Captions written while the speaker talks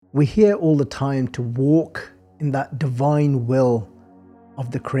We hear all the time to walk in that divine will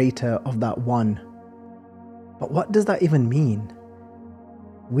of the Creator, of that One. But what does that even mean?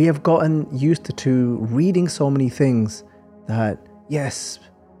 We have gotten used to reading so many things that, yes,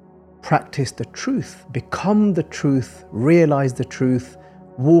 practice the truth, become the truth, realize the truth,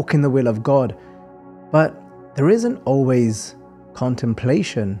 walk in the will of God. But there isn't always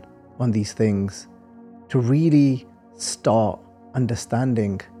contemplation on these things to really start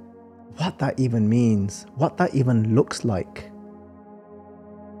understanding what that even means, what that even looks like.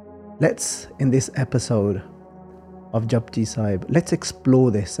 Let's, in this episode of Japji Sahib, let's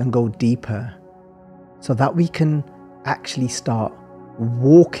explore this and go deeper so that we can actually start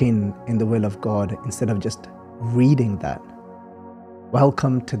walking in the will of God instead of just reading that.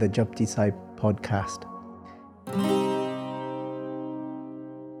 Welcome to the Japji Sahib podcast.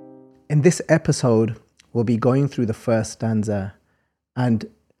 In this episode, we'll be going through the first stanza and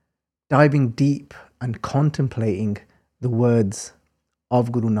diving deep and contemplating the words of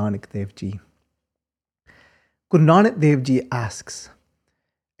Guru Nanak Dev Ji. Guru Nanak Dev Ji asks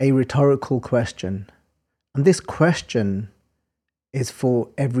a rhetorical question, and this question is for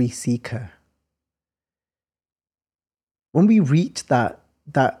every seeker. When we reach that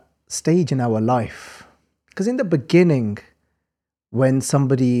stage in our life, because in the beginning, when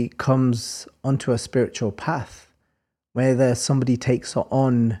somebody comes onto a spiritual path, whether somebody takes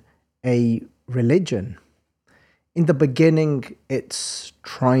on a religion, in the beginning, it's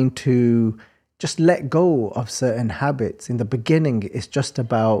trying to just let go of certain habits. In the beginning, it's just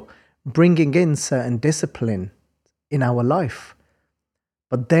about bringing in certain discipline in our life.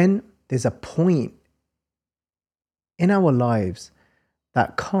 But then there's a point in our lives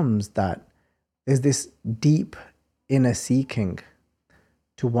that comes that there's this deep inner seeking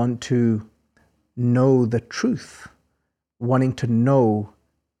to want to know the truth, wanting to know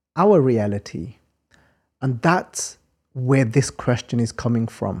our reality. And that's where this question is coming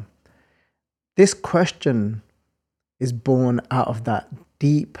from. This question is born out of that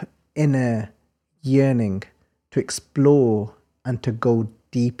deep inner yearning to explore and to go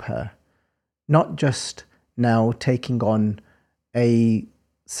deeper, not just now taking on a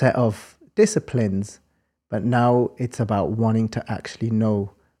set of disciplines, but now it's about wanting to actually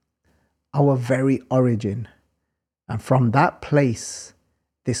know our very origin. And from that place,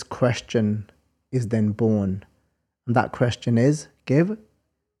 this question is then born. And that question is, give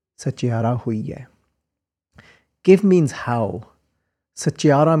Sachiara Huiye. Give means how.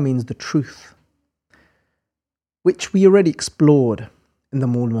 Sachiara means the truth, which we already explored in the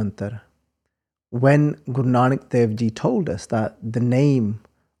Mool Mantra, when Guru Nanak Dev Ji told us that the name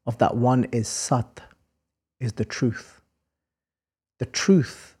of that one is Sat, is the truth. The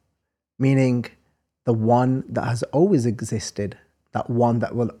truth, meaning the one that has always existed, that one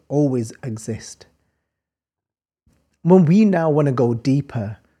that will always exist. When we now want to go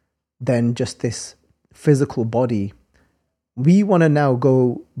deeper than just this physical body, we want to now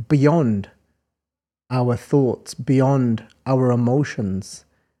go beyond our thoughts, beyond our emotions.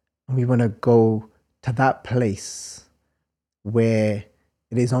 And we want to go to that place where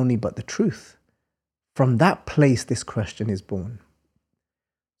it is only but the truth. From that place, this question is born.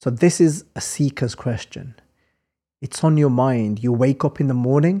 So this is a seeker's question. It's on your mind. You wake up in the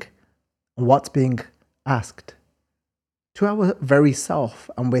morning, and what's being asked? To our very self,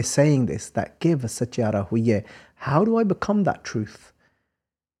 and we're saying this, that give Sachiara Huiye. How do I become that truth?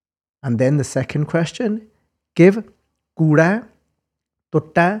 And then the second question, give Kura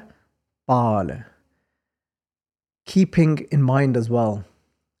Tutta Pal. Keeping in mind as well,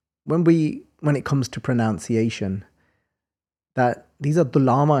 when it comes to pronunciation, that these are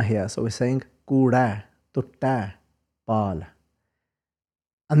dulama here. So we're saying Kura Tutta Pal.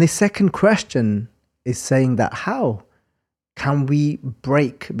 And the second question is saying that how can we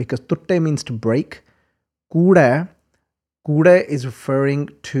break? Because tutte means to break. Kura is referring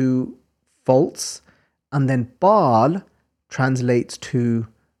to faults. And then Pal translates to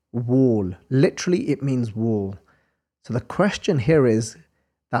wall. Literally, it means wall. So the question here is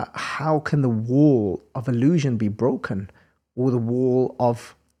that how can the wall of illusion be broken? Or the wall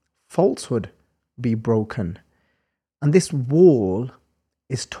of falsehood be broken? And this wall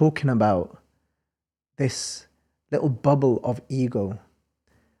is talking about this little bubble of ego.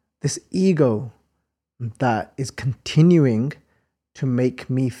 This ego that is continuing to make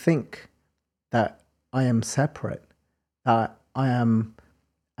me think that I am separate, that I am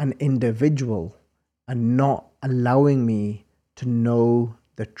an individual, and not allowing me to know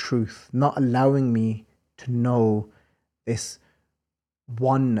the truth, not allowing me to know this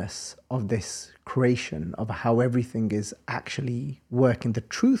oneness of this creation, of how everything is actually working, the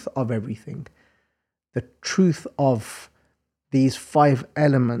truth of everything, the truth of these 5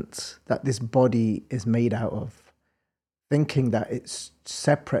 elements that this body is made out of, thinking that it's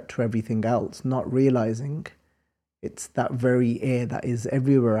separate to everything else, not realizing it's that very air that is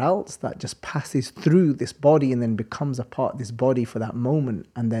everywhere else that just passes through this body and then becomes a part of this body for that moment,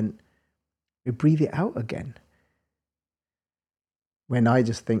 and then we breathe it out again. When I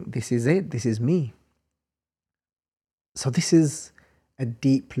just think, this is it, this is me. So this is a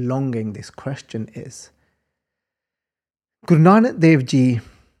deep longing, this question is. Guru Nanak Dev Ji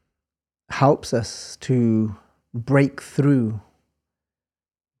helps us to break through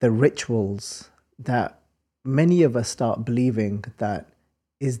the rituals that many of us start believing that,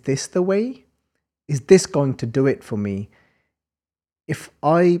 is this the way? Is this going to do it for me? If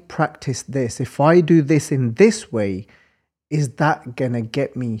I practice this, if I do this in this way, is that going to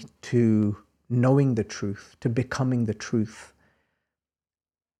get me to knowing the truth, to becoming the truth?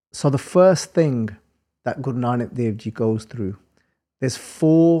 So the first thing that Guru Nanak Dev Ji goes through, there's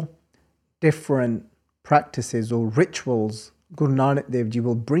 4 different practices or rituals Guru Nanak Dev Ji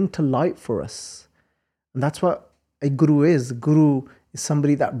will bring to light for us. And that's what a guru is. A guru is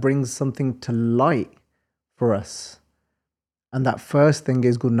somebody that brings something to light for us. And that first thing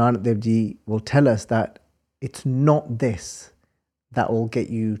is Guru Nanak Dev Ji will tell us that it's not this that will get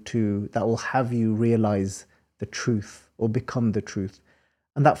you to, that will have you realize the truth or become the truth.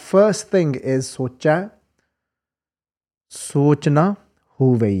 And that first thing is Sochai Soch Na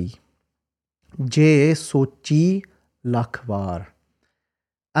Hove-ee. Je sochi lakhwar.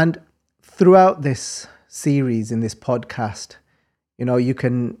 And throughout this series, in this podcast, you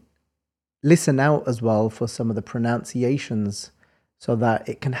can listen out as well for some of the pronunciations so that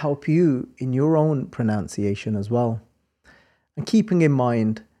it can help you in your own pronunciation as well. And keeping in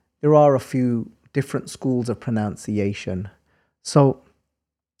mind, there are a few different schools of pronunciation. So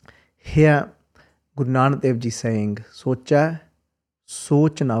here, Guru Nanak Dev Ji saying, Sochai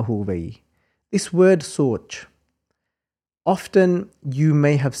Soch Na Hove-ee. This word soch, often you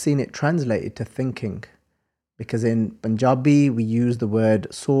may have seen it translated to thinking, because in Punjabi we use the word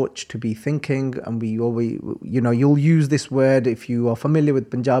soch to be thinking, and we always, you'll use this word if you are familiar with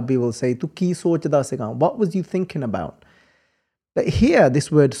Punjabi. We'll say, "Tu ki sochda sega?" What was you thinking about? But here, this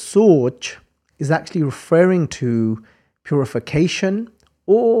word soch is actually referring to purification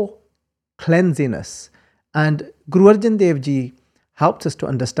or cleanliness, and Guru Arjan Dev Ji helped us to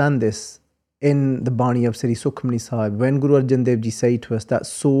understand this in the Bani of Sri Sukhmani Sahib, when Guru Arjan Dev Ji say to us that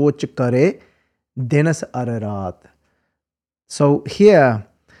soch kare dinas ararat. So here,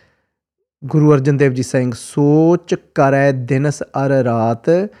 Guru Arjan Dev Ji saying soch kare dinas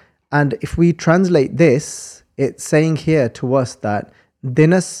ararat, and if we translate this, it's saying here to us that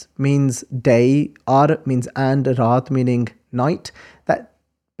dinas means day, ar means and, raat meaning night. That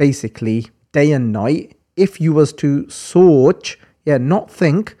basically day and night. If you was to soch, not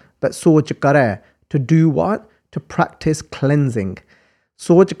think, but soch kare, to do what? To practice cleansing.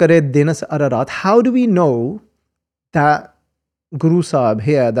 Soch kare dinas ararat. How do we know that Guru Sahib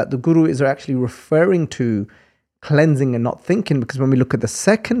here, that the Guru is actually referring to cleansing and not thinking? Because when we look at the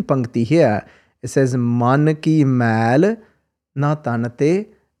second pankti here, it says man ki mail na tanate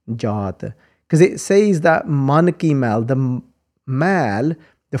jaat. Because it says that man ki mail, the mal,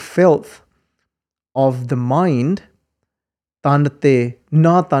 the filth of the mind, tanate,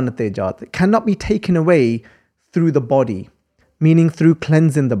 na tanate jaat, cannot be taken away through the body, meaning through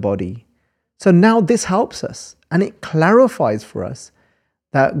cleansing the body. So now this helps us, and it clarifies for us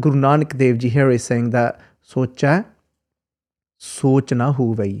that Guru Nanak Dev Ji here is saying that Sochai Soch Na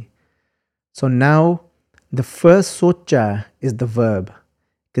Hove-ee. So now the first Sochai is the verb,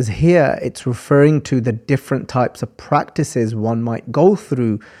 because here it's referring to the different types of practices one might go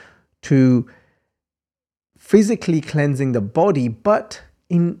through to physically cleansing the body, but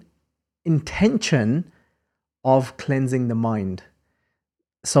in intention of cleansing the mind.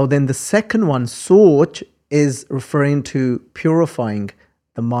 So then the second one, Soch, is referring to purifying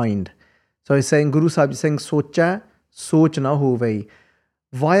the mind. So he's saying, Guru Sahib is saying, Sochai Soch Na Hove-ee,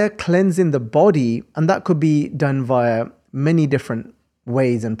 via cleansing the body, and that could be done via many different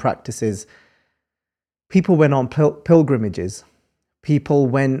ways and practices. People went on pilgrimages. People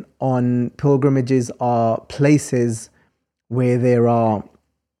went on pilgrimages are places where there are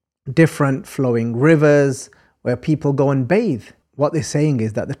different flowing rivers, where people go and bathe. What they're saying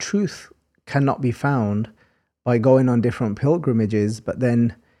is that the truth cannot be found by going on different pilgrimages. But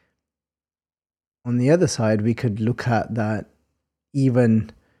then on the other side, we could look at that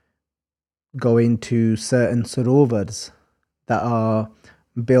even going to certain sarovars that are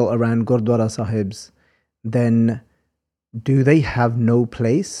built around Gurdwara Sahibs, then do they have no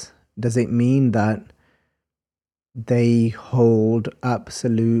place? Does it mean that they hold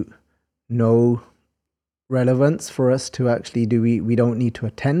absolute no relevance for us to actually do? We don't need to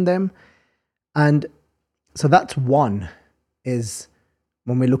attend them? And so that's one, is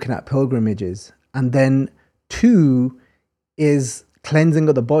when we're looking at pilgrimages. And then two is cleansing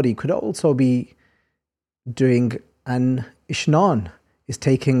of the body. Could also be doing an ishnan, is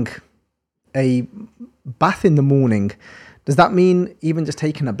taking a bath in the morning. Does that mean even just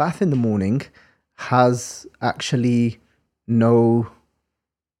taking a bath in the morning has actually no,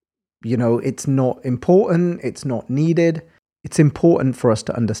 it's not important, it's not needed? It's important for us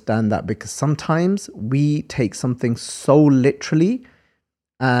to understand that, because sometimes we take something so literally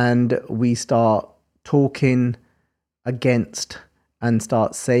and we start talking against and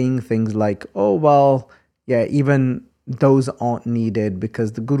start saying things like, oh, well, yeah, even those aren't needed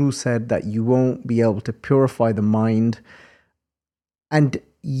because the Guru said that you won't be able to purify the mind. And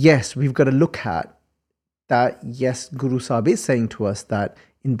yes, we've got to look at that. Yes, Guru Sahib is saying to us that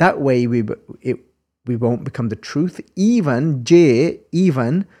in that way we won't become the truth. Even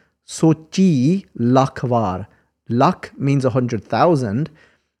Sochai Lakhwar. Lakh means 100,000,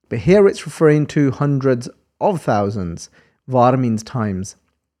 but here it's referring to hundreds of thousands. Var means times.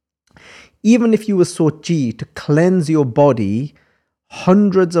 Even if you were Sochi to cleanse your body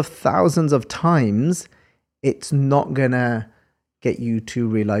hundreds of thousands of times, it's not gonna get you to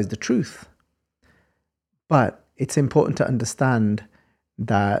realize the truth. But it's important to understand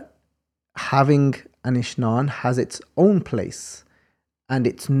that having an ishnan has its own place, and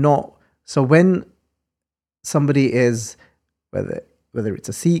it's not. So when somebody is, whether it's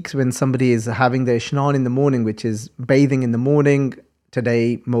a Sikh, when somebody is having their ishnan in the morning, which is bathing in the morning,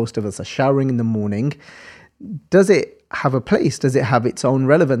 today most of us are showering in the morning, does it have a place? Does it have its own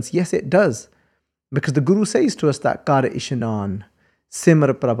relevance? Yes, it does. Because the Guru says to us that Kar ishnan,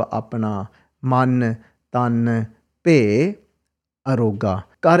 simr prabh apna, man tan pe aroga.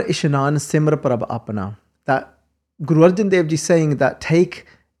 Kar ishnan simr prabh apna. That Guru Arjan Dev Ji saying that take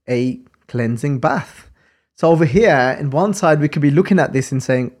a cleansing bath. So over here, in one side, we could be looking at this and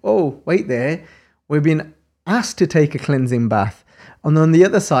saying, oh, wait there, we've been asked to take a cleansing bath. And on the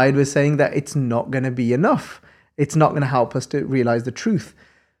other side, we're saying that it's not going to be enough. It's not going to help us to realize the truth.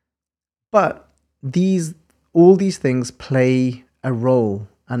 But all these things play a role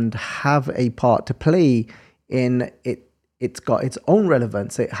and have a part to play in it. It's got its own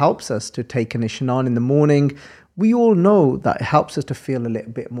relevance. It helps us to take an ishnan in the morning. We all know that it helps us to feel a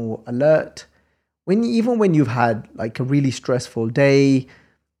little bit more alert. Even when you've had like a really stressful day,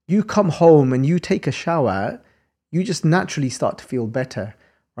 you come home and you take a shower, you just naturally start to feel better,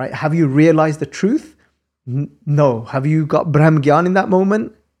 right? Have you realized the truth? No. Have you got Brahm Gyan in that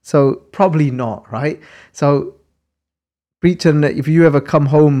moment? So probably not, right? So preaching, if you ever come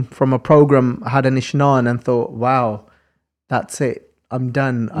home from a program, had an ishnan and thought, wow, that's it, I'm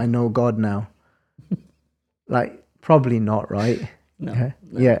done, I know God now. Like, probably not, right? No, yeah.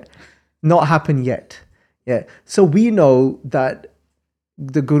 No. Yeah. Not happened yet. Yeah. So we know that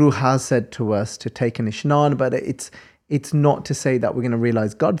the Guru has said to us to take an ishnan, but it's not to say that we're going to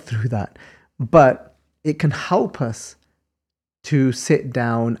realize God through that. But it can help us to sit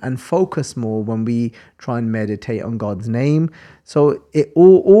down and focus more when we try and meditate on God's name. So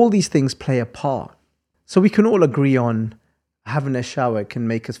all these things play a part. So we can all agree on having a shower can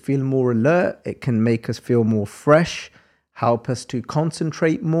make us feel more alert. It can make us feel more fresh, help us to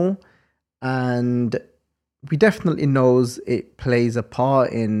concentrate more. And we definitely knows it plays a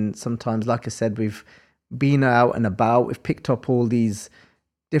part in sometimes, like I said, we've been out and about, we've picked up all these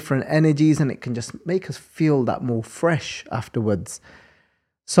different energies, and it can just make us feel that more fresh afterwards.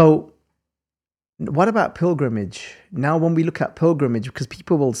 So what about pilgrimage? Now, when we look at pilgrimage, because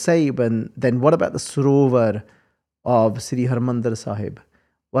people will say, then what about the Sarovar of Sri Harmandir Sahib?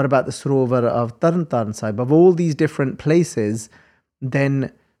 What about the Sarovar of Tarn Taran Sahib? Of all these different places,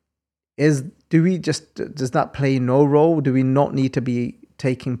 then does that play no role? Do we not need to be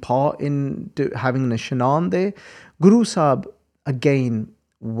taking part in having an ishnan there? Guru Sahib, again,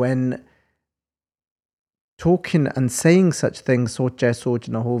 when talking and saying such things, Sochai Soch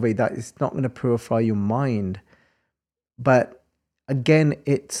Na Hove-ee, that is not going to purify your mind. But again,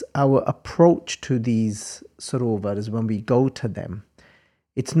 it's our approach to these sarovars when we go to them.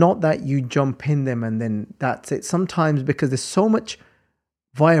 It's not that you jump in them and then that's it. Sometimes, because there's so much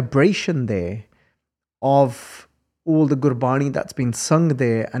vibration there of all the Gurbani that's been sung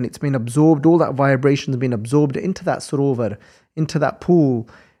there, and it's been absorbed, all that vibration has been absorbed into that sarovar, into that pool.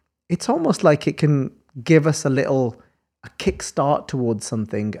 It's almost like it can give us a little a kickstart towards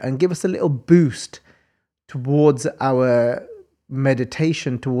something and give us a little boost towards our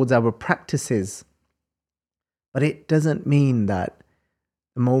meditation, towards our practices. But it doesn't mean that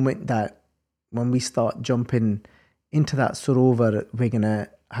the moment that when we start jumping into that sarovar, we're going to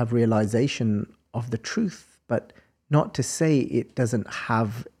have realization of the truth. But not to say it doesn't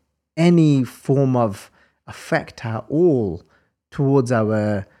have any form of effect at all towards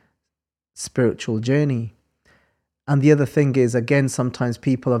our spiritual journey. And the other thing is, again, sometimes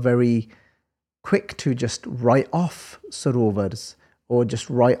people are very quick to just write off sarovars or just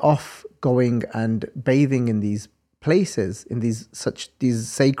write off going and bathing in these places, in these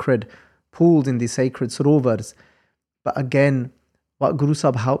sacred pools, in these sacred sarovars. But again, what Guru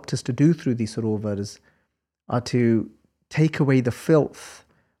Sahib helped us to do through these sarovars are to take away the filth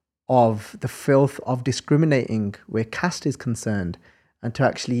of discriminating where caste is concerned, and to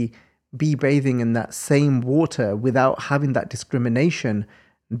actually be bathing in that same water without having that discrimination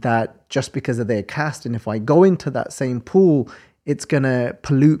that just because of their caste, and if I go into that same pool, it's going to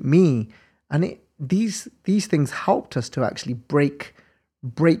pollute me. And these things helped us to actually break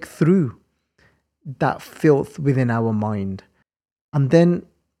through that filth within our mind. And then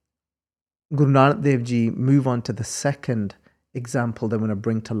Guru Nanak Dev Ji move on to the second example they want to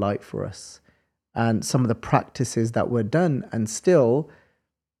bring to light for us, and some of the practices that were done, and still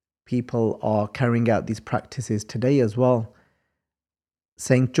people are carrying out these practices today as well,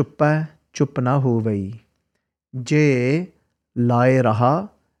 saying Sochai Soch Na Hove-ee, Je Lai Raha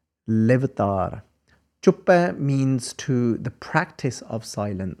Levitar. Sochai means to the practice of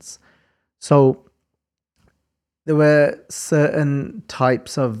silence. So there were certain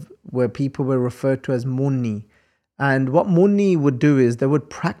types of where people were referred to as Muni. And what Muni would do is they would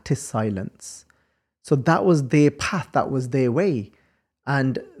practice silence. So that was their path, that was their way.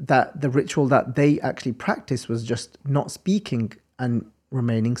 And that the ritual that they actually practiced was just not speaking and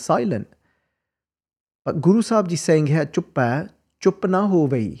remaining silent. But Guru Sahib Ji saying here, Sochai Soch Na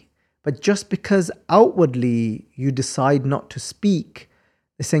Hove-ee. But just because outwardly you decide not to speak,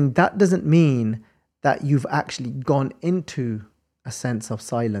 they're saying that doesn't mean that you've actually gone into a sense of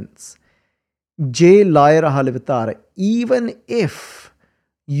silence. Je lai raha levitar. Even if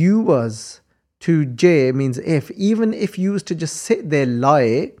you was to je means if, even if you was to just sit there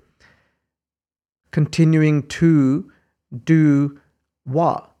lie, continuing to do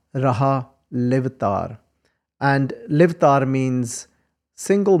what? Raha levitar. And levitar means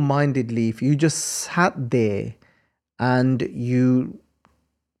single-mindedly, if you just sat there and you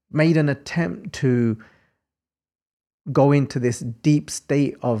made an attempt to go into this deep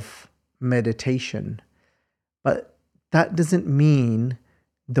state of meditation. But that doesn't mean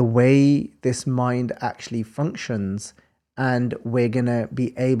the way this mind actually functions, and we're going to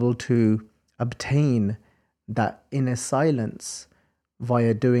be able to obtain that inner silence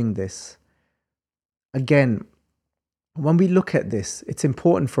via doing this. Again, when we look at this, it's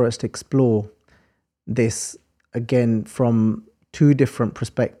important for us to explore this again from two different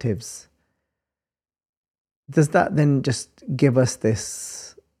perspectives. Does that then just give us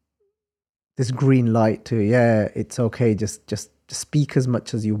this green light to, yeah, it's okay, just speak as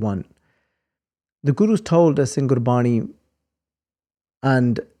much as you want? The Guru's told us in Gurbani,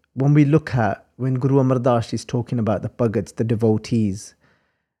 and when we look at, when Guru Amar Das is talking about the Bhagats, the devotees,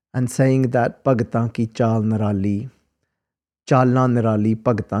 and saying that Bhagatan ki chal nirali, chalna nirali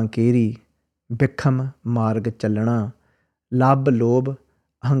Bhagatan keri, bikham marg chalana, lab lob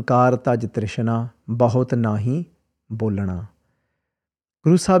ahankar taj trishna, bahut nahi bolana.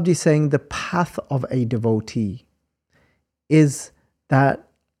 Guru Sahib Ji saying the path of a devotee is that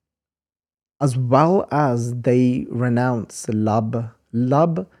as well as they renounce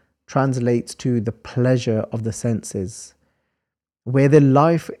lab translates to the pleasure of the senses, where their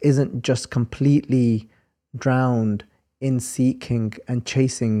life isn't just completely drowned in seeking and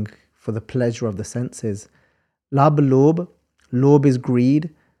chasing for the pleasure of the senses. Lob is greed,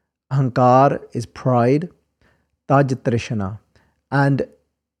 ahankar is pride, taj trishna. And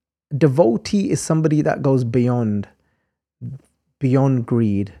devotee is somebody that goes beyond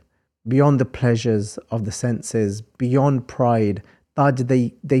greed, beyond the pleasures of the senses, beyond pride. Taj,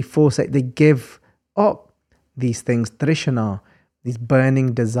 they forsake, they give up these things, trishna, these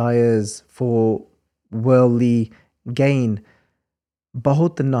burning desires for worldly gain.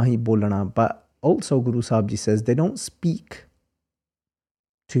 Bahut nahi bolana. But also Guru Sahib Ji says they don't speak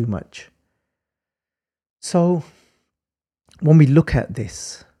too much. So when we look at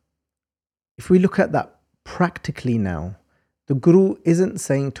this, if we look at that practically now, the Guru isn't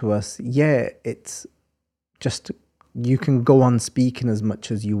saying to us, yeah, it's just, you can go on speaking as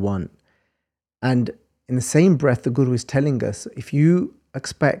much as you want. And in the same breath, the Guru is telling us, if you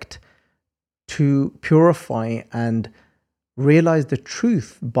expect to purify and realize the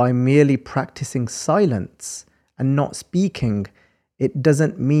truth by merely practicing silence and not speaking, it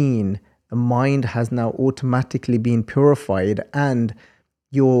doesn't mean the mind has now automatically been purified and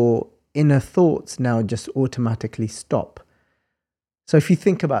your inner thoughts now just automatically stop. So if you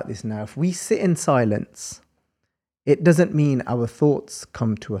think about this now, if we sit in silence, it doesn't mean our thoughts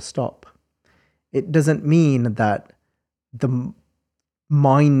come to a stop. It doesn't mean that the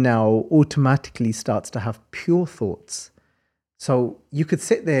mind now automatically starts to have pure thoughts. So you could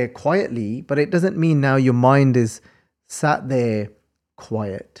sit there quietly, but it doesn't mean now your mind is sat there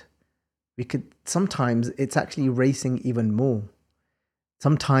quiet. Sometimes it's actually racing even more.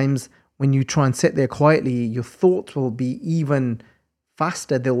 Sometimes when you try and sit there quietly, your thoughts will be even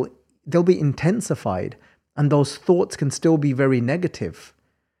faster. They'll be intensified, and those thoughts can still be very negative.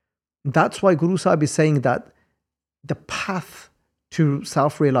 That's why Guru Sahib is saying that the path to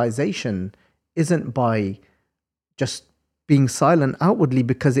self-realization isn't by just being silent outwardly,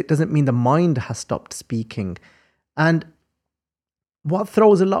 because it doesn't mean the mind has stopped speaking. And what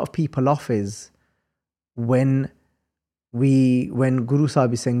throws a lot of people off is when Guru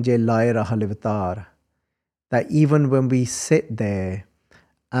Sahib is saying, "Je lai raha livatar," that even when we sit there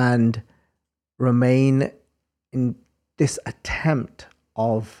and remain in this attempt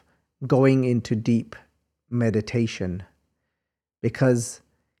of going into deep meditation, because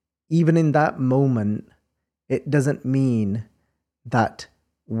even in that moment, it doesn't mean that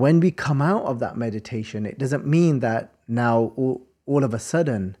when we come out of that meditation, it doesn't mean that now all of a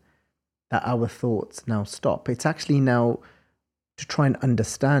sudden that our thoughts now stop. It's actually now to try and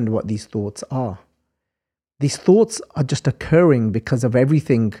understand what these thoughts are. These thoughts are just occurring because of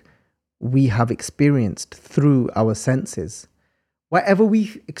everything we have experienced through our senses. Whatever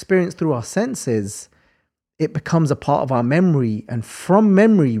we experience through our senses, it becomes a part of our memory, and from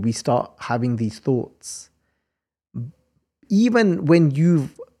memory we start having these thoughts. Even when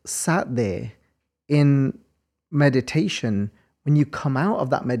you've sat there in meditation, when you come out of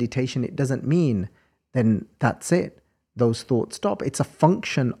that meditation, it doesn't mean then that's it. Those thoughts stop. It's a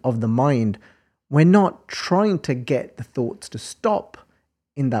function of the mind. We're not trying to get the thoughts to stop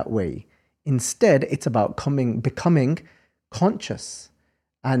in that way. Instead, it's about becoming conscious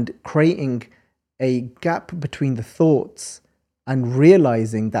and creating a gap between the thoughts and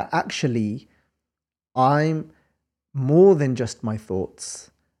realizing that actually I'm more than just my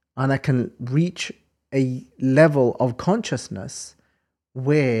thoughts, and I can reach a level of consciousness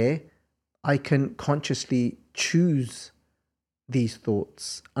where I can consciously choose these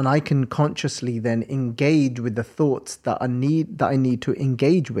thoughts, and I can consciously then engage with the thoughts that I need to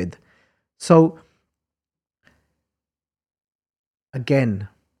engage with. So again,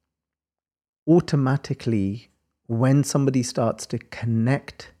 automatically, when somebody starts to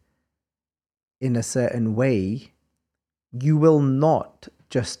connect in a certain way, you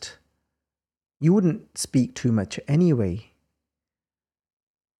wouldn't speak too much anyway,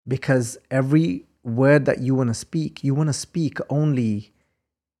 because every word that you want to speak only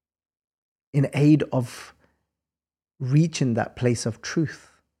in aid of reaching that place of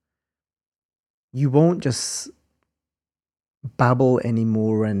truth. You won't just babble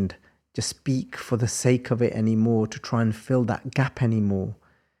anymore and just speak for the sake of it anymore to try and fill that gap anymore.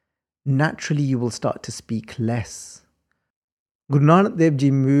 Naturally, you will start to speak less. Guru Nanak Dev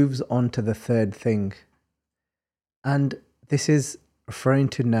Ji moves on to the third thing, and this is referring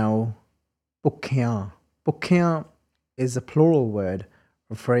to now bukhiyan. Bukhiyan is a plural word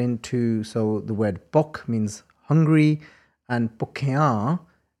referring to, so the word buk means hungry, and bukhiyan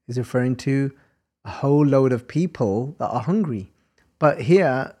is referring to a whole load of people that are hungry. But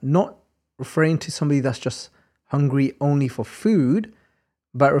here, not referring to somebody that's just hungry only for food,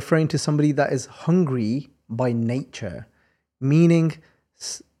 but referring to somebody that is hungry by nature, meaning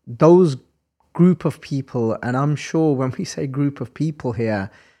those group of people. And I'm sure when we say group of people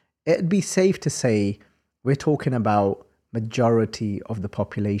here, it'd be safe to say we're talking about majority of the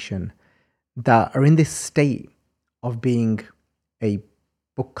population that are in this state of being a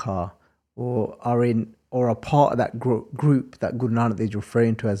bukha, or are a part of that group that Guru Nanak is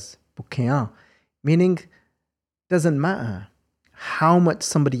referring to as bukhiyan, meaning doesn't matter how much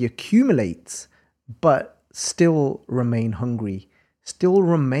somebody accumulates, but still remain hungry, still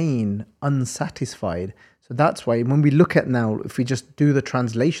remain unsatisfied. So that's why when we look at now, if we just do the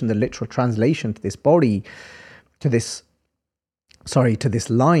translation, the literal translation to this body, to this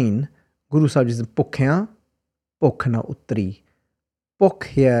line, Guru Sahib is bukhiyan, bukh na utri. Bukh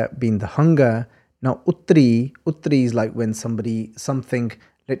here being the hunger. Now utri is like when something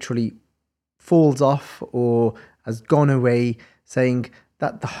literally falls off or has gone away, saying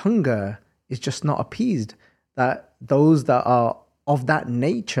that the hunger is just not appeased, that those that are of that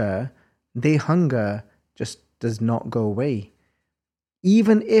nature, their hunger just does not go away.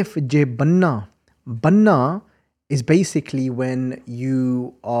 Even if je banna is basically when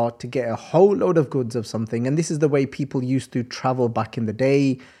you are to get a whole load of goods of something, and this is the way people used to travel back in the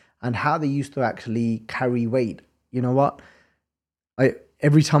day and how they used to actually carry weight. You know what?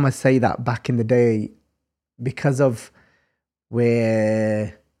 Every time I say that back in the day, because of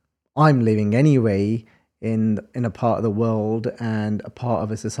where I'm living anyway, in a part of the world and a part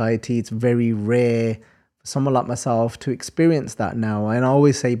of a society, it's very rare for someone like myself to experience that now. And I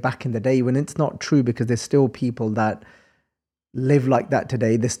always say back in the day, when it's not true, because there's still people that live like that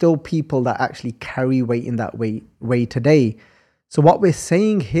today. There's still people that actually carry weight in that way today. So what we're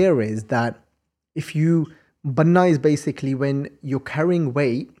saying here is that if you, banna is basically when you're carrying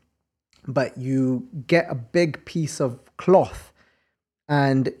weight, but you get a big piece of cloth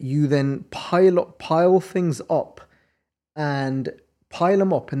and you then pile things up and pile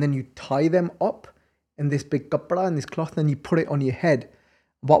them up, and then you tie them up in this big kapra and this cloth, and you put it on your head.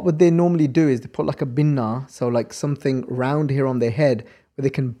 What would they normally do is they put like a binna, so like something round here on their head where they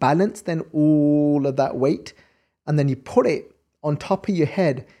can balance then all of that weight, and then you put it on top of your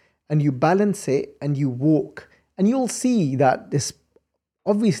head and you balance it and you walk. And you'll see that there's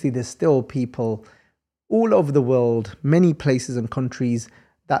still people all over the world, many places and countries,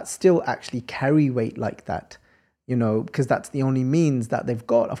 that still actually carry weight like that, you know, because that's the only means that they've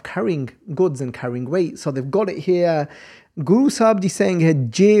got of carrying goods and carrying weight. So they've got it here. Guru Sahib ji saying here,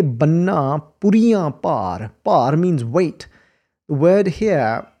 Je banna puriyan par. Par means weight. The word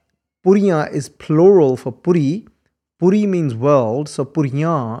here, puriyan, is plural for puri. Puri means world, so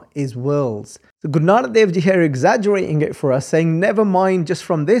puriyan is worlds. So Guru Nanak Dev Ji here exaggerating it for us, saying never mind just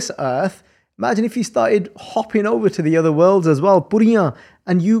from this earth. Imagine if you started hopping over to the other worlds as well, puriyan,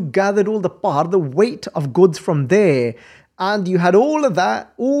 and you gathered all the par, the weight of goods from there, and you had all of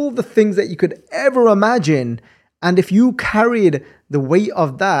that, all the things that you could ever imagine. And if you carried the weight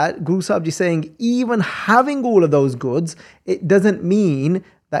of that, Guru Sahib Ji is saying, even having all of those goods, it doesn't mean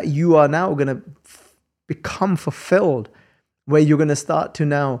that you are now going to become fulfilled, where you're going to start to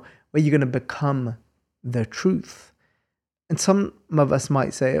now, where you're going to become the truth. And some of us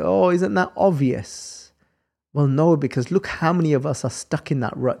might say, oh, isn't that obvious? Well, no, because look how many of us are stuck in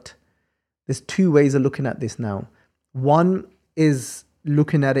that rut. There's two ways of looking at this now. One is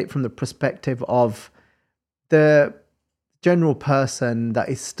looking at it from the perspective of the general person that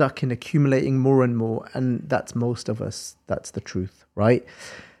is stuck in accumulating more and more. And that's most of us. That's the truth, right?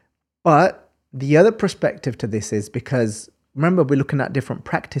 But the other perspective to this is, because remember, we're looking at different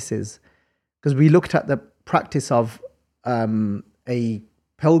practices, because we looked at the practice of a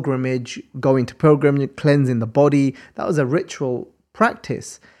pilgrimage, going to pilgrimage, cleansing the body. That was a ritual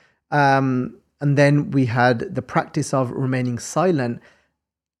practice. And then we had the practice of remaining silent.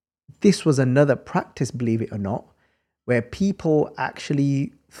 This was another practice, believe it or not, where people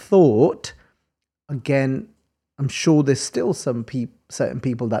actually thought, again, I'm sure there's still some certain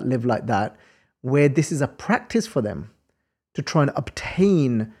people that live like that, where this is a practice for them to try and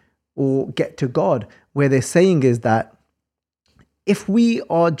obtain or get to God, where they're saying is that if we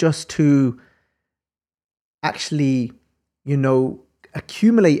are just to actually, you know,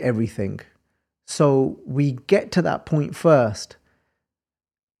 accumulate everything, so we get to that point first.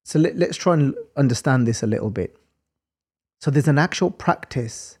 So let's try and understand this a little bit. So there's an actual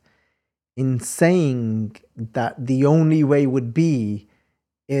practice in saying that the only way would be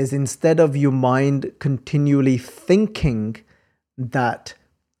is, instead of your mind continually thinking that,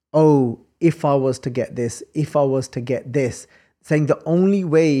 oh, if I was to get this, if I was to get this, saying the only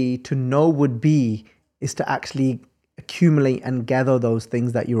way to know would be is to actually accumulate and gather those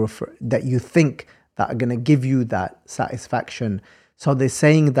things that you think that are going to give you that satisfaction. So they're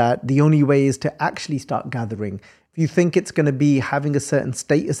saying that the only way is to actually start gathering. If you think it's going to be having a certain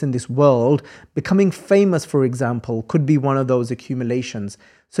status in this world, becoming famous, for example, could be one of those accumulations.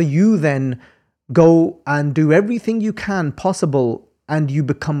 So you then go and do everything you can possible and you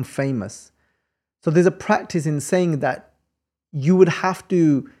become famous. So there's a practice in saying that you would have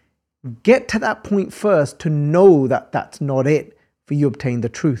to get to that point first to know that that's not it for you to obtain the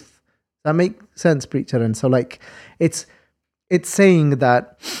truth. Does that make sense, preacher? And so like it's saying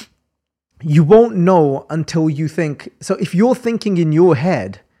that you won't know until you think. So if you're thinking in your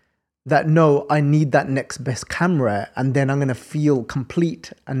head that, no, I need that next best camera and then I'm going to feel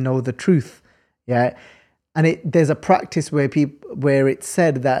complete and know the truth. Yeah. And there's a practice where it's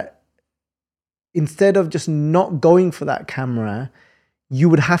said that instead of just not going for that camera, you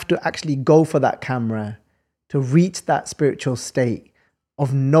would have to actually go for that camera to reach that spiritual state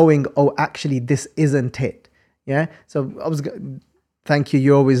of knowing, oh, actually, this isn't it. Yeah. So thank you.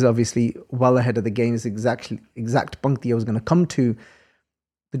 You're always obviously well ahead of the game. Is exact punkti I was going to come to.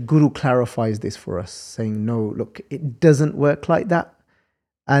 The Guru clarifies this for us, saying, no, look, it doesn't work like that.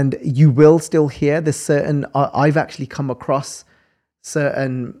 And you will still hear there's certain, I've actually come across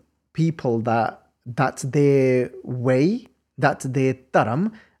certain people that's their way, that's their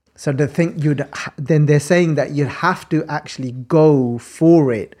dharam. So they think then they're saying that you have to actually go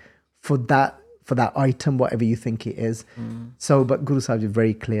for it, for that item, whatever you think it is. So, but Guru Sahib is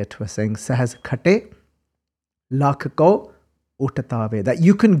very clear to us, saying, Sahas khate, lakh ko utatawe. That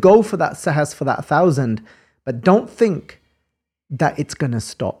you can go for that sahas, for that 1,000, but don't think that it's going to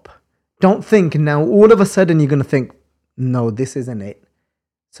stop. Don't think now all of a sudden you're going to think, no, this isn't it.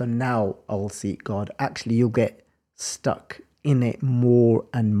 So now I'll seek God. Actually, you'll get stuck in it more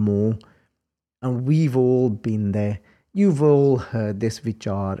and more. And we've all been there. You've all heard this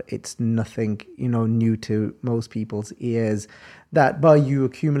vichar. It's nothing, new to most people's ears. That by you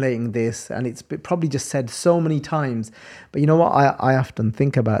accumulating this, and it's probably just said so many times. But you know what? I often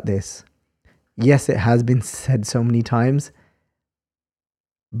think about this. Yes, it has been said so many times.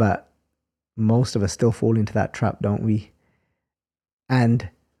 But most of us still fall into that trap, don't we? And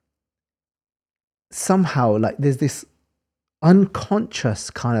somehow, like, there's this unconscious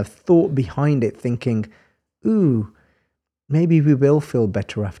kind of thought behind it, thinking, ooh, maybe we will feel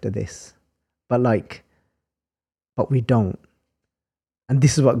better after this. But we don't. And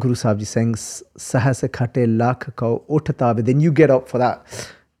this is what Guru Sahib is saying, Sahasa khate lakh ko utatawe. Then you get up for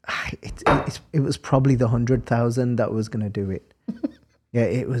that. It was probably the 100,000 that was going to do it. Yeah,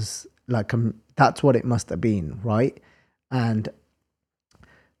 it was like, that's what it must have been, right? And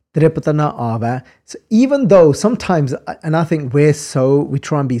Tripta Na Hove-ee. So even though sometimes, and I think we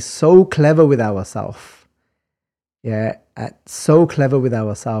try and be so clever with ourselves. Yeah, so clever with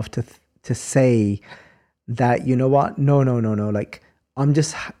ourselves to say that, you know what? No. Like,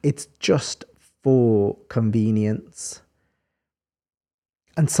 it's just for convenience.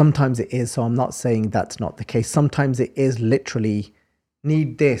 And sometimes it is. So I'm not saying that's not the case. Sometimes it is literally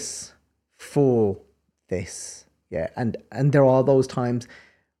need this for this. Yeah. And there are those times,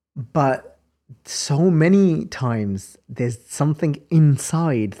 but so many times there's something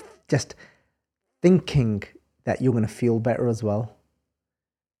inside just thinking that you're going to feel better as well.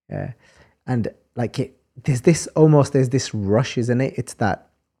 Yeah. And like there's this rush, isn't it? It's that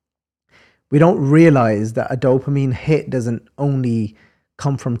we don't realize that a dopamine hit doesn't only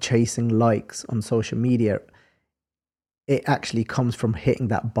come from chasing likes on social media. It actually comes from hitting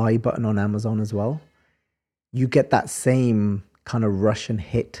that buy button on Amazon as well. You get that same kind of rush and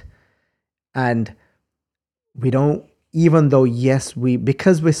hit. And we don't, even though, yes,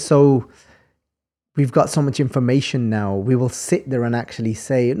 because we've got so much information now, we will sit there and actually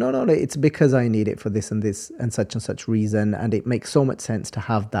say, no, it's because I need it for this and such reason. And it makes so much sense to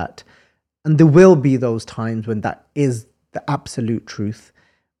have that. And there will be those times when that is the absolute truth.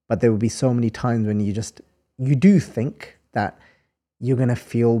 But there will be so many times when you do think that you're going to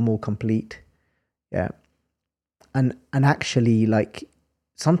feel more complete. Yeah. And actually, like,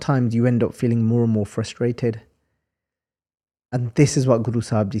 sometimes you end up feeling more and more frustrated. And this is what Guru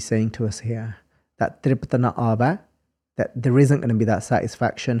Sahib is saying to us here. That Tripta Na Hove-ee, that there isn't going to be that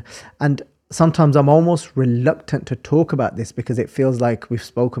satisfaction. And sometimes I'm almost reluctant to talk about this because it feels like we've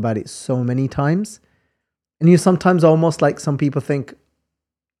spoke about it so many times. And you sometimes almost, like, some people think,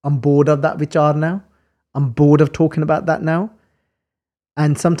 I'm bored of that vichar now. I'm bored of talking about that now.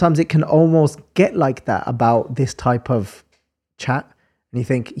 And sometimes it can almost get like that about this type of chat. And you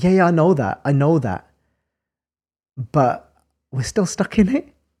think, yeah, I know that. But we're still stuck in it.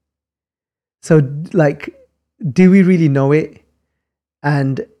 So, like, do we really know it?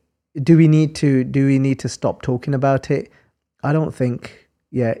 And do we need to stop talking about it? I don't think.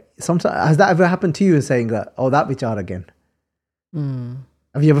 Yeah. Sometimes, has that ever happened to you, in saying that, oh, that vichar again?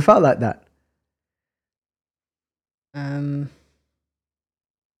 Have you ever felt like that?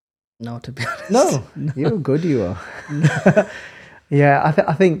 No, to be honest. No. You're good, you are. Yeah,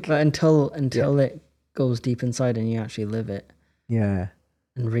 I think. But until it goes deep inside and you actually live it. Yeah.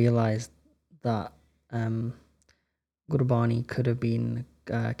 And realize that Gurbani could have been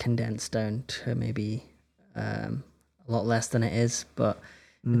condensed down to maybe a lot less than it is, but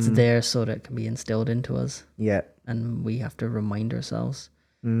it's there so that it can be instilled into us. Yeah. And we have to remind ourselves.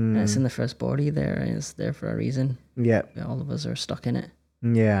 And it's in the first body there, and it's there for a reason. Yeah. All of us are stuck in it.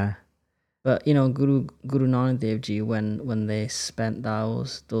 Yeah. But, Guru Nanak Dev Ji, when they spent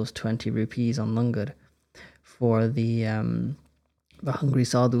those 20 rupees on langar for the the hungry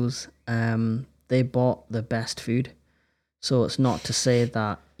sadhus, they bought the best food. So it's not to say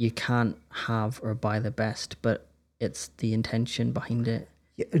that you can't have or buy the best, but it's the intention behind it.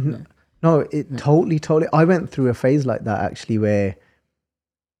 No, it totally. I went through a phase like that actually, where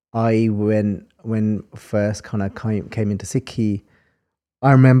when first kind of came into Sikhi,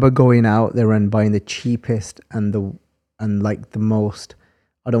 I remember going out there and buying the cheapest and like the most.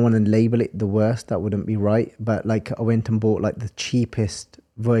 I don't want to label it the worst. That wouldn't be right. But like I went and bought like the cheapest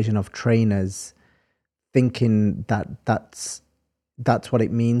version of trainers, thinking that that's what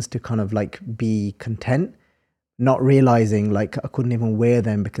it means to kind of like be content, not realizing like I couldn't even wear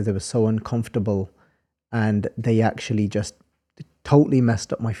them because they were so uncomfortable, and they actually just totally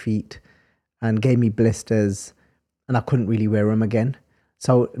messed up my feet and gave me blisters, and I couldn't really wear them again.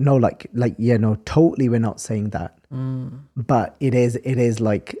 So no, totally we're not saying that. But it is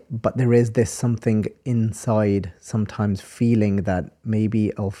like, but there is this something inside sometimes feeling that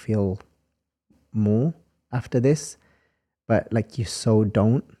maybe I'll feel more after this, but like you so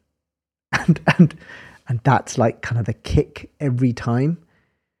don't. And that's like kind of the kick every time.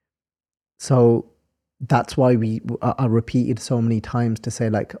 So that's why I repeated so many times to say,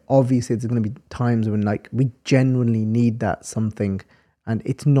 like, obviously there's going to be times when like we genuinely need that something, and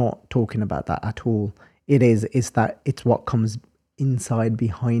it's not talking about that at all. It's that it's what comes inside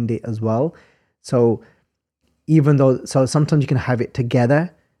behind it as well. So so sometimes you can have it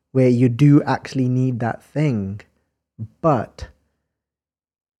together where you do actually need that thing, but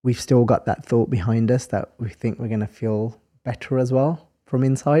we've still got that thought behind us that we think we're going to feel better as well from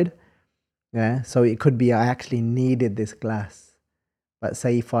inside. Yeah. So it could be I actually needed this glass, but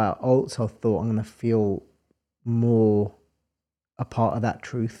say if I also thought I'm going to feel more a part of that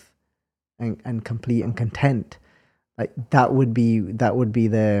truth and complete and content, like that would be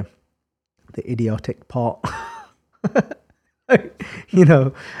the idiotic part. you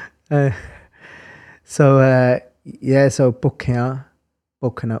know so Pukhya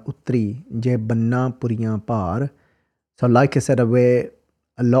Utri Je Banna Puriyan Par. So like I said, a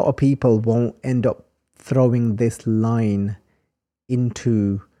lot of people won't end up throwing this line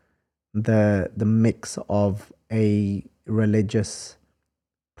into the mix of a religious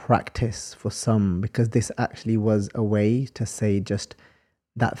practice for some, because this actually was a way to say just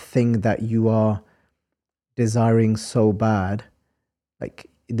that thing that you are desiring so bad, like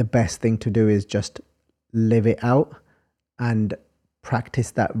the best thing to do is just live it out and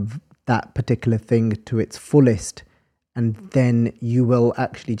practice that particular thing to its fullest, and then you will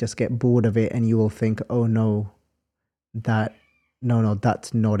actually just get bored of it and you will think, oh no,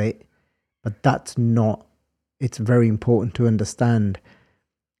 that's not it. But that's not, it's very important to understand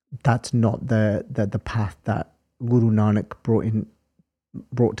that's not the path that Guru Nanak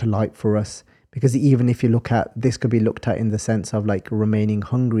brought to light for us. Because even if you look at this, could be looked at in the sense of like remaining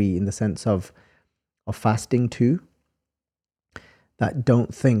hungry, in the sense of fasting too. That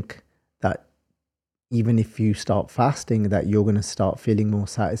don't think that even if you start fasting that you're going to start feeling more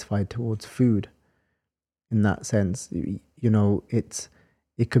satisfied towards food. In that sense, it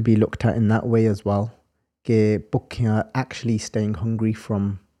could be looked at in that way as well. Actually staying hungry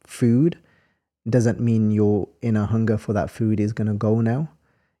from food doesn't mean your inner hunger for that food is going to go now.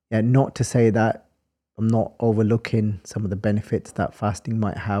 Yeah, not to say that I'm not overlooking some of the benefits that fasting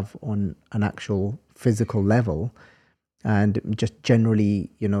might have on an actual physical level, and just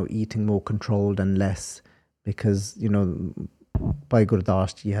generally, eating more controlled and less, because, Bhai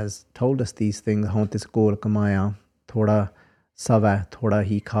Gurdas Ji has told us these things, Hauntis Kol Kamaya, Thoda Sava, Thoda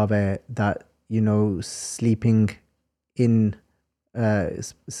Hi Khave, that,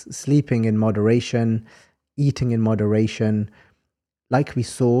 sleeping in moderation, eating in moderation, like we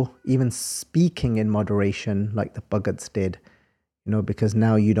saw, even speaking in moderation, like the Bhagats did, because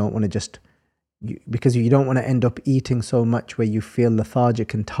now you don't want to because you don't want to end up eating so much where you feel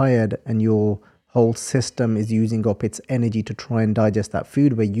lethargic and tired and your whole system is using up its energy to try and digest that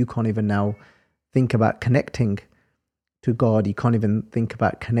food, where you can't even now think about connecting to God. You can't even think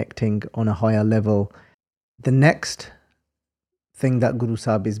about connecting on a higher level. The next thing that Guru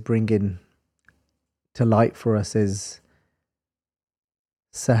Sahib is bringing to light for us is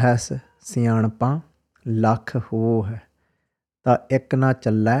Sahas Siyanapa Lakh Hove-ee Ta Ek Na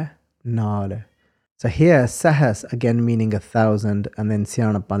Challe Naal. So here, Sahas, again meaning 1,000, and then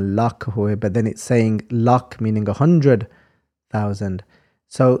Siyanapa Lakh Hove-ee, but then it's saying Lakh meaning 100,000.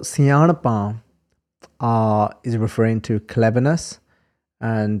 So Siyanapa is referring to cleverness,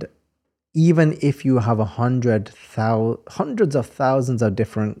 and even if you have hundreds of thousands of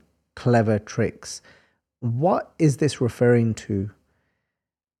different clever tricks, what is this referring to?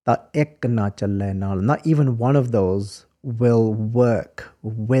 That ek na challe naal, not even one of those will work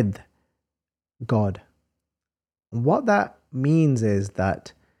with God. What that means is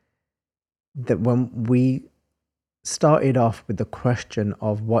that when we started off with the question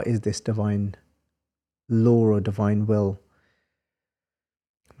of what is this divine law or divine will,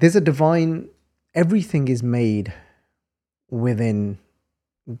 there's a divine, everything is made within.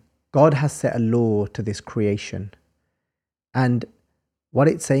 God has set a law to this creation. And what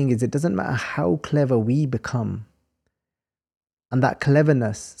it's saying is it doesn't matter how clever we become. And that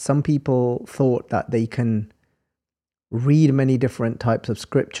cleverness, some people thought that they can read many different types of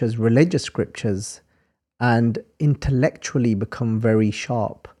scriptures, religious scriptures, and intellectually become very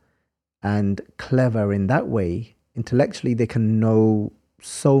sharp and clever in that way. Intellectually, they can know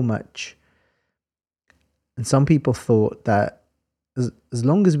so much. And some people thought that as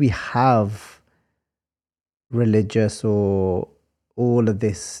long as we have religious or all of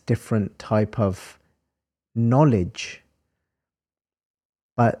this different type of knowledge,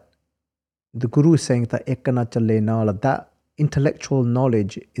 but the Guru is saying that ekana chale naal, that intellectual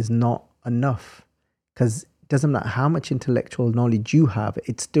knowledge is not enough, because it doesn't matter how much intellectual knowledge you have,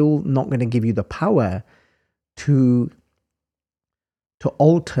 it's still not going to give you the power to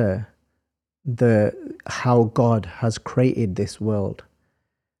alter how God has created this world.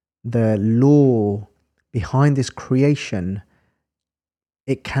 The law behind this creation,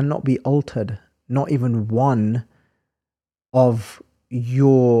 it cannot be altered. Not even one of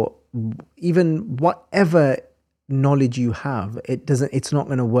your, even whatever knowledge you have, it's not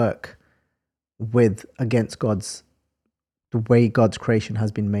going to work against the way God's creation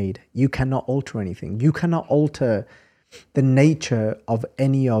has been made. You cannot alter anything. You cannot alter the nature of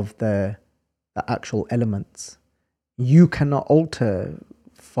any of the actual elements. You cannot alter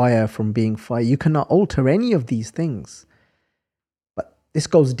fire from being fire. You cannot alter any of these things. But this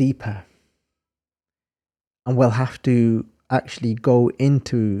goes deeper. And we'll have to actually go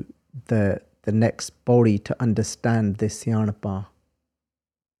into the next body to understand this Siyanapa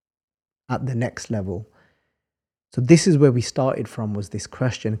at the next level. So this is where we started from, was this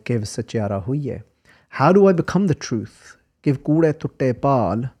question, Kiv Satyara Huye. How do I become the truth? Kiv Kure Tutte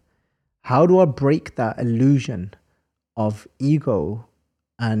Pal. How do I break that illusion of ego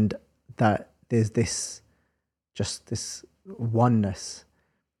and that there's this oneness?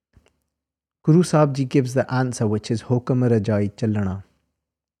 Guru Sahib Ji gives the answer, which is Hukam Rajai Chalana.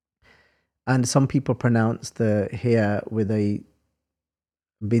 And some people pronounce the here with a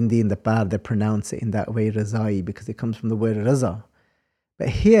bindi in the par, they pronounce it in that way, Razai, because it comes from the word Raza. But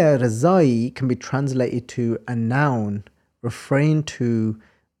here, Razai can be translated to a noun referring to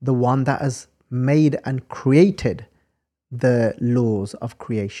the one that has made and created the laws of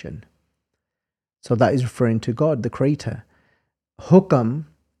creation. So that is referring to God, the creator. Hukam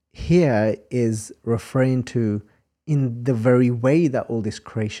here is referring to in the very way that all this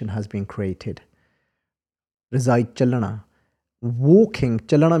creation has been created. Razai Chalana. Walking,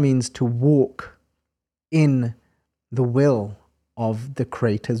 Chalana means to walk in the will of the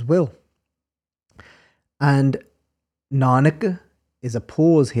Creator's will. And Nanak is a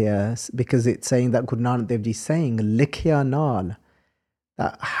pause here because it's saying that Guru Nanak Dev Ji is saying, Likhya Naal,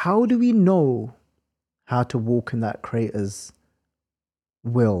 that how do we know how to walk in that Creator's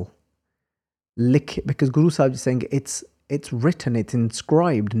will? Because Guru Sahib is saying it's written, it's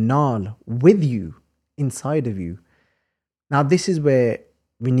inscribed, Naal, with you, inside of you. Now this is where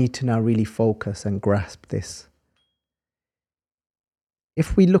we need to now really focus and grasp this.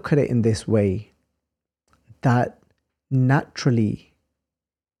 If we look at it in this way, that naturally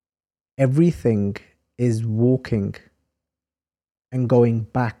everything is walking and going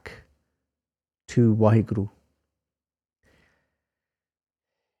back to Waheguru.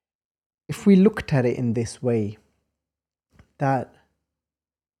 If we looked at it in this way, that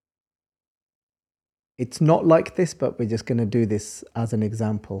it's not like this, but we're just going to do this as an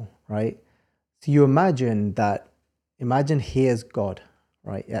example, right? So you imagine here's God,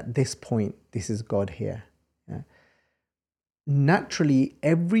 right? At this point, this is God here. Yeah? Naturally,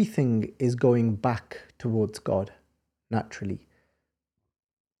 everything is going back towards God, naturally,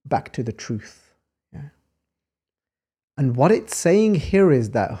 back to the truth. Yeah? And what it's saying here is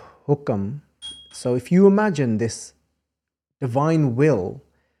that hukam, so if you imagine this divine will,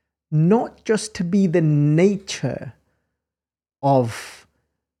 not just to be the nature of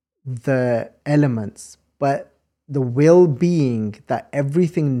the elements, but the will being that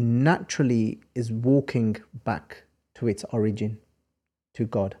everything naturally is walking back to its origin, to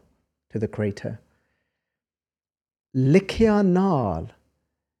God, to the Creator. Likhya Naal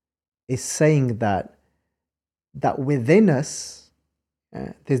is saying that within us,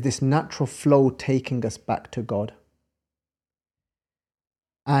 there's this natural flow taking us back to God.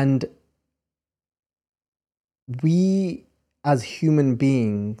 And we as human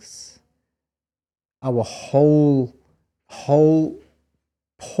beings, our whole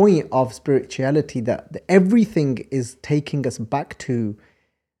point of spirituality, that everything is taking us back to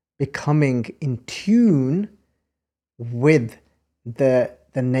becoming in tune with the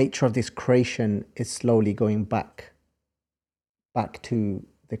nature of this creation, is slowly going back to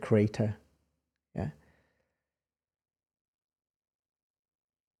the Creator. Yeah.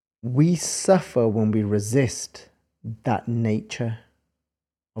 We suffer when we resist that nature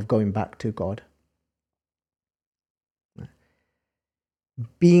of going back to God.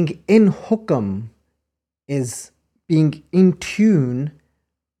 Being in hukam is being in tune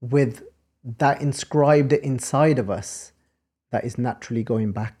with that inscribed inside of us that is naturally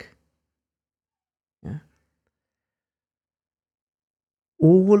going back. Yeah.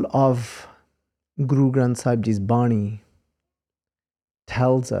 All of Guru Granth Sahib Ji's Bani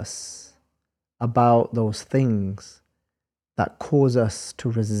tells us about those things that cause us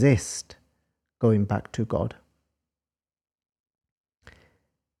to resist going back to God.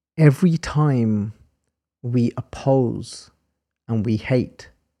 Every time we oppose and we hate,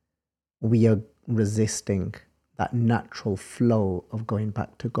 we are resisting that natural flow of going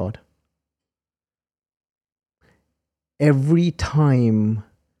back to God. Every time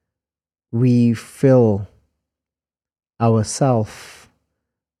we fill ourselves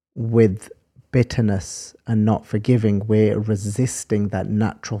with bitterness and not forgiving, we're resisting that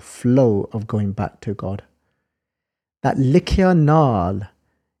natural flow of going back to God. That Likya Nal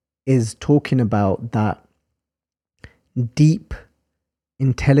is talking about that deep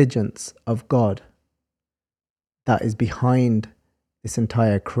intelligence of God that is behind this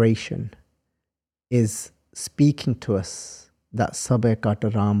entire creation, is speaking to us that Sabe Kat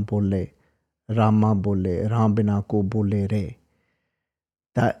Ram Bole, Rama Bole, Ram Bina Ko Bole Re.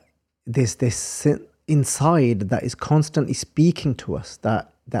 That there's this inside that is constantly speaking to us,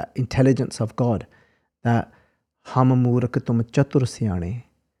 that intelligence of God, that Ham Murak Tum Chatur Siyane,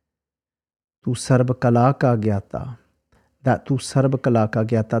 Tu Sarb Kala Ka Gyata, that Tu Sarb Kala Ka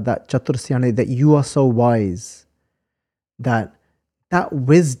Gyata, that Chatur Siyane, that you are so wise, that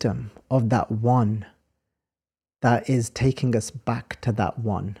wisdom of that one that is taking us back to that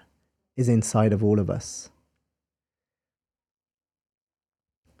one is inside of all of us.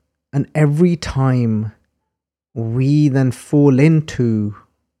 And every time we then fall into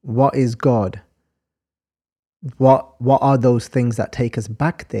what is God, what are those things that take us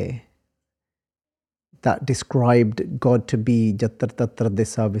back there, that described God to be Jatra Tatra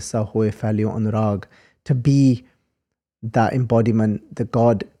Disa Visa Hoye Falio Anurag, to be that embodiment, the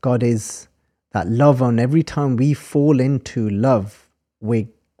God is that love. And every time we fall into love,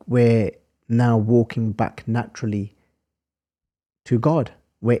 we're now walking back naturally to God.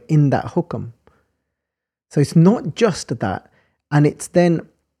 We're in that hukam. So it's not just that. And it's then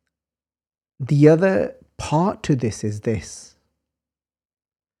the other part to this is this,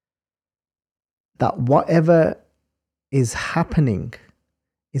 that whatever is happening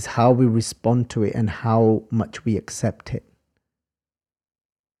is how we respond to it and how much we accept it.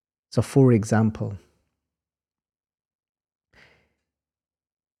 So for example,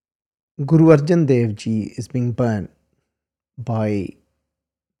 Guru Arjan Dev Ji is being burnt by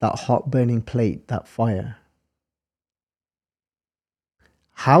that hot burning plate, that fire.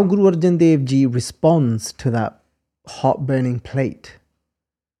 How Guru Arjan Dev Ji responds to that hot burning plate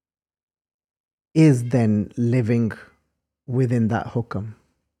is then living within that hukam.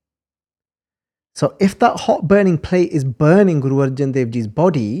 So if that hot burning plate is burning Guru Arjan Dev Ji's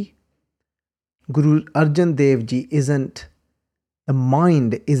body, Guru Arjan Dev Ji the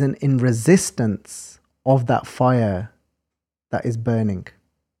mind isn't in resistance of that fire that is burning.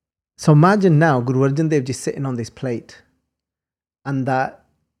 So imagine now Guru Arjan Dev Ji sitting on this plate, and the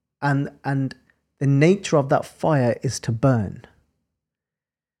nature of that fire is to burn.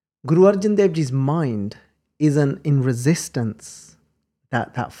 Guru Arjan Dev Ji's mind isn't in resistance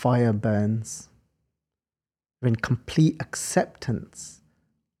that fire burns. We're in complete acceptance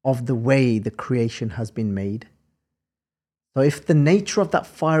of the way the creation has been made. So if the nature of that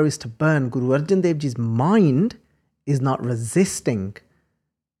fire is to burn, Guru Arjan Dev Ji's mind is not resisting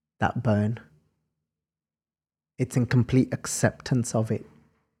that burn. It's in complete acceptance of it.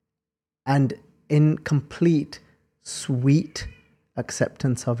 And in complete sweet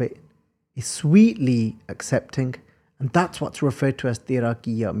acceptance of it. Is sweetly accepting. And that's what's referred to as Tera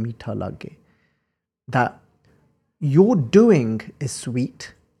Kiya Meetha Lage. That your doing is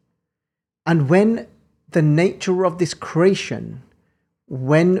sweet. And when the nature of this creation,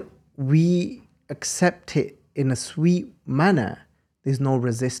 when we accept it in a sweet manner, There's no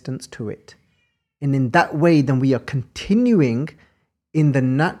resistance to it. And in that way, then we are continuing in the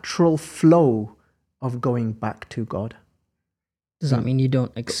natural flow of going back to God. Does that mean you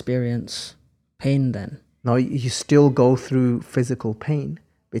don't experience pain then? No, you still go through physical pain.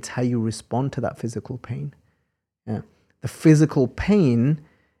 It's how you respond to that physical pain. Yeah. The physical pain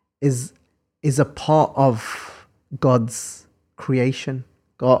is a part of God's creation,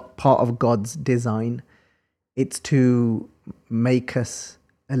 part of God's design. It's to make us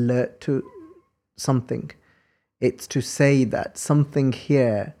alert to something. It's to say that something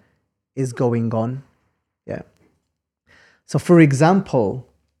here is going on. Yeah. So for example,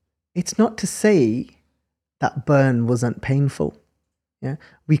 it's not to say that burn wasn't painful. Yeah.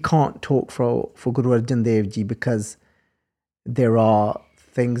 We can't talk for Guru Arjan Dev Ji because there are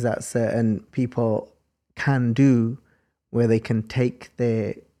things that certain people can do where they can take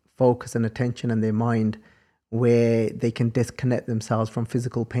their focus and attention and their mind where they can disconnect themselves from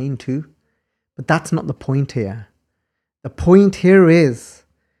physical pain too. But that's not the point here. The point here is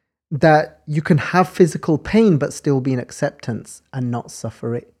that you can have physical pain but still be in acceptance and not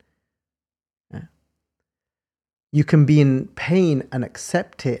suffer it. Yeah. You can be in pain and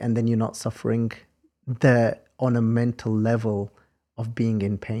accept it, and then you're not suffering on a mental level of being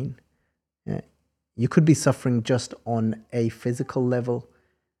in pain. Yeah. You could be suffering just on a physical level,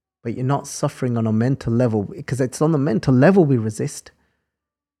 but you're not suffering on a mental level, because it's on the mental level we resist.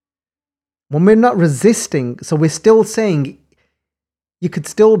 When we're not resisting, so we're still saying, you could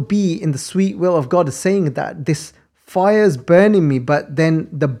still be in the sweet will of God, saying that this fire's burning me, but then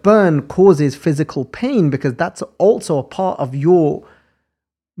the burn causes physical pain, because that's also a part of your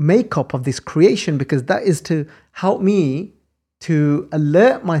makeup of this creation, because that is to help me to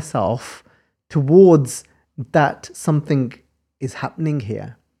alert myself towards that something is happening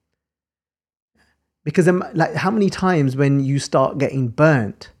here. Because like, how many times when you start getting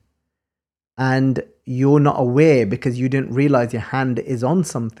burnt and you're not aware because you didn't realize your hand is on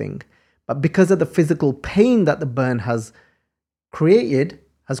something, but because of the physical pain that the burn has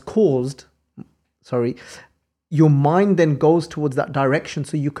caused, your mind then goes towards that direction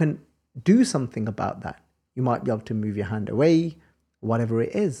so you can do something about that. You might be able to move your hand away, whatever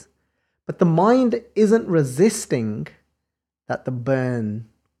it is. But the mind isn't resisting that the burn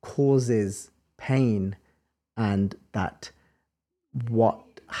causes pain, and that what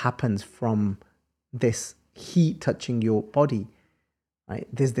happens from this heat touching your body, right?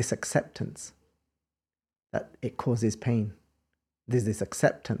 There's this acceptance that it causes pain. There's this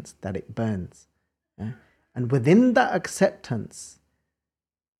acceptance that it burns. Yeah? And within that acceptance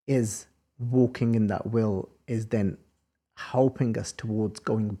is walking in that will, is then helping us towards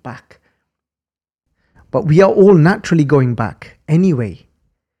going back. But we are all naturally going back anyway.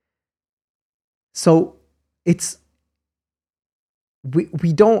 So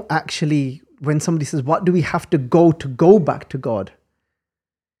we don't actually, when somebody says, what do we have to go back to God?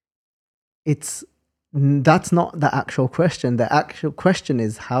 That's not the actual question. The actual question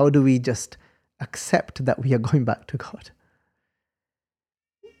is, how do we just accept that we are going back to God?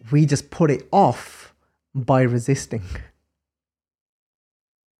 We just put it off by resisting.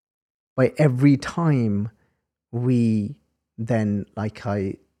 By every time we then, like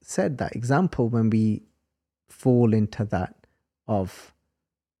I said, that example, when we fall into that of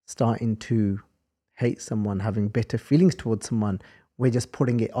starting to hate someone, having bitter feelings towards someone, we're just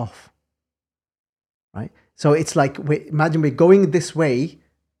putting it off, right? So it's like, imagine we're going this way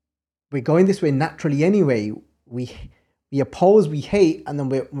naturally anyway. We oppose, we hate, and then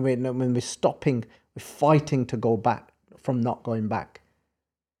when we're stopping, we're fighting to go back from not going back.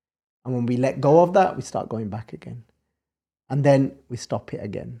 And when we let go of that, we start going back again. And then we stop it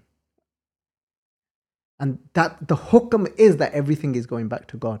again. And that the hukam is that everything is going back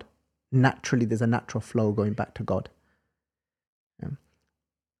to God. Naturally, there's a natural flow going back to God. Yeah.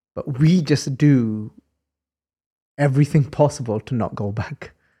 But we just do everything possible to not go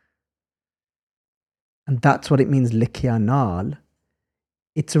back. And that's what it means, likya naal.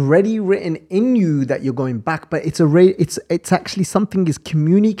 It's already written in you that you're going back, but it's actually something is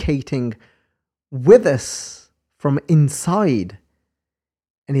communicating with us from inside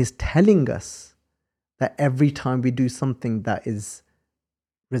and is telling us that every time we do something that is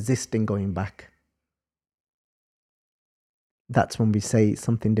resisting going back, that's when we say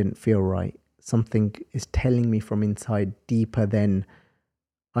something didn't feel right. Something is telling me from inside deeper than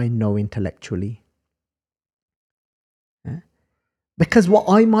I know intellectually. Yeah? Because what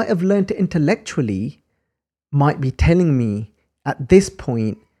I might have learned intellectually might be telling me at this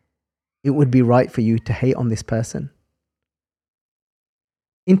point, it would be right for you to hate on this person.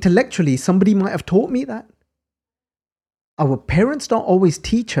 Intellectually, somebody might have taught me that. our parents don't always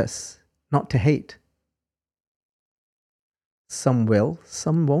teach us not to hate. Some will,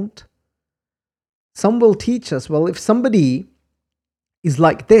 some won't. Some will teach us, well, if somebody is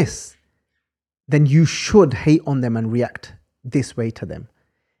like this, then you should hate on them and react this way to them.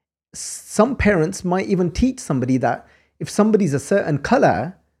 Some parents might even teach somebody that if somebody's a certain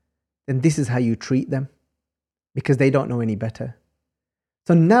color, then this is how you treat them, because they don't know any better.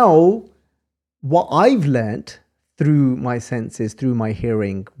 So now, what I've learnt through my senses, through my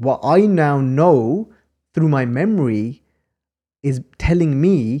hearing, what I now know through my memory is telling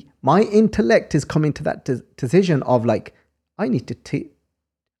me, my intellect is coming to that decision of like, I need to treat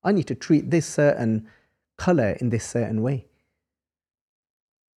this certain color in this certain way.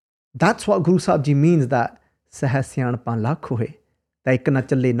 That's what Guru Sahib Ji means that Sahasyanpan Lakhoe.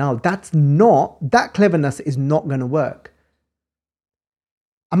 That's not, that cleverness is not going to work.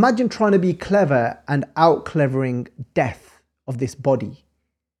 Imagine trying to be clever and out-clevering death of this body.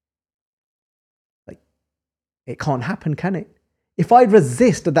 Like, it can't happen, can it? If I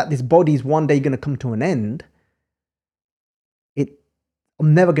resist that this body is one day going to come to an end,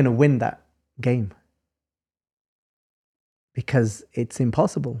 I'm never going to win that game. Because it's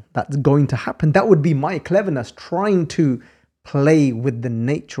impossible. That's going to happen. That would be my cleverness, trying to play with the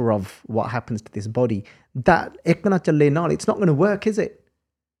nature of what happens to this body. That it's not going to work, is it?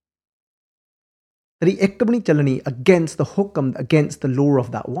 Against the hukam, against the law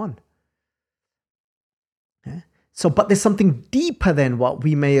of that one. Yeah? So, but there's something deeper than what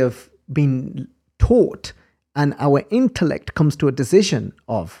we may have been taught, and our intellect comes to a decision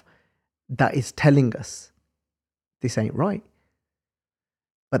of, that is telling us this ain't right.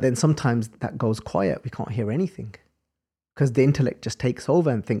 But then sometimes that goes quiet. We can't hear anything because the intellect just takes over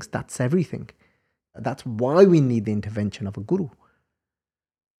and thinks that's everything. That's why we need the intervention of a guru,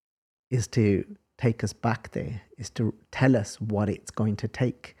 is to take us back there, is to tell us what it's going to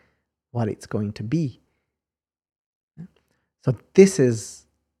take, what it's going to be. So this is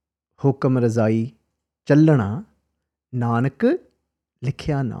Hukam Razai Chalana Nanak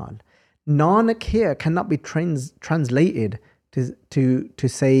Likhya Naal. Nanak here cannot be translated to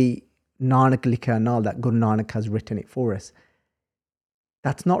say Nanak Likhya Naal, that Guru Nanak has written it for us.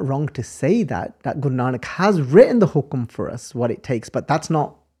 That's not wrong to say that Guru Nanak has written the hukum for us, what it takes, but that's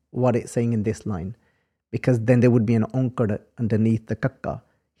not what it's saying in this line, because then there would be an onkar underneath the kakka.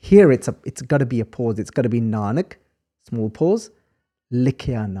 Here it's got to be a pause. It's got to be Nanak, small pause,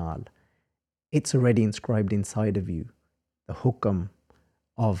 Likhya Naal. It's already inscribed inside of you, the hukam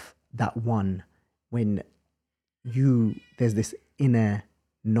of that one, when there's this inner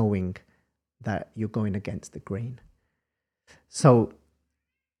knowing that you're going against the grain. So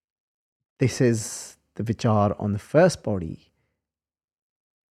this is the vichar on the first body.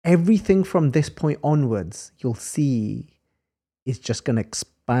 Everything from this point onwards, you'll see, is just going to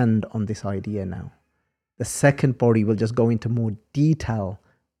expand on this idea now. The second body will just go into more detail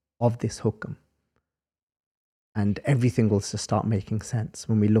of this hukam. And everything will just start making sense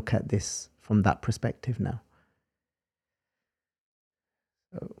when we look at this from that perspective now.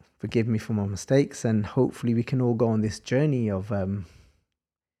 So forgive me for my mistakes, and hopefully we can all go on this journey of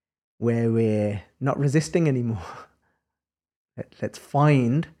where we're not resisting anymore. Let's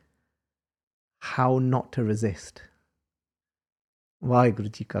find how not to resist.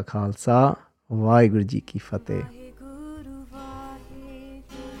 Vaheguru Ji Ka Khalsa, Vaheguru Ji Ki Fateh.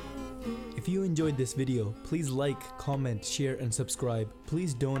 If you enjoyed this video, please like, comment, share and subscribe.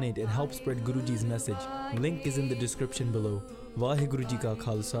 Please donate and help spread Guruji's message. Link is in the description below. Vaheguru Ji Ka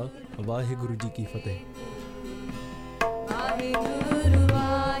Khalsa, Vaheguru Ji Ki Fateh.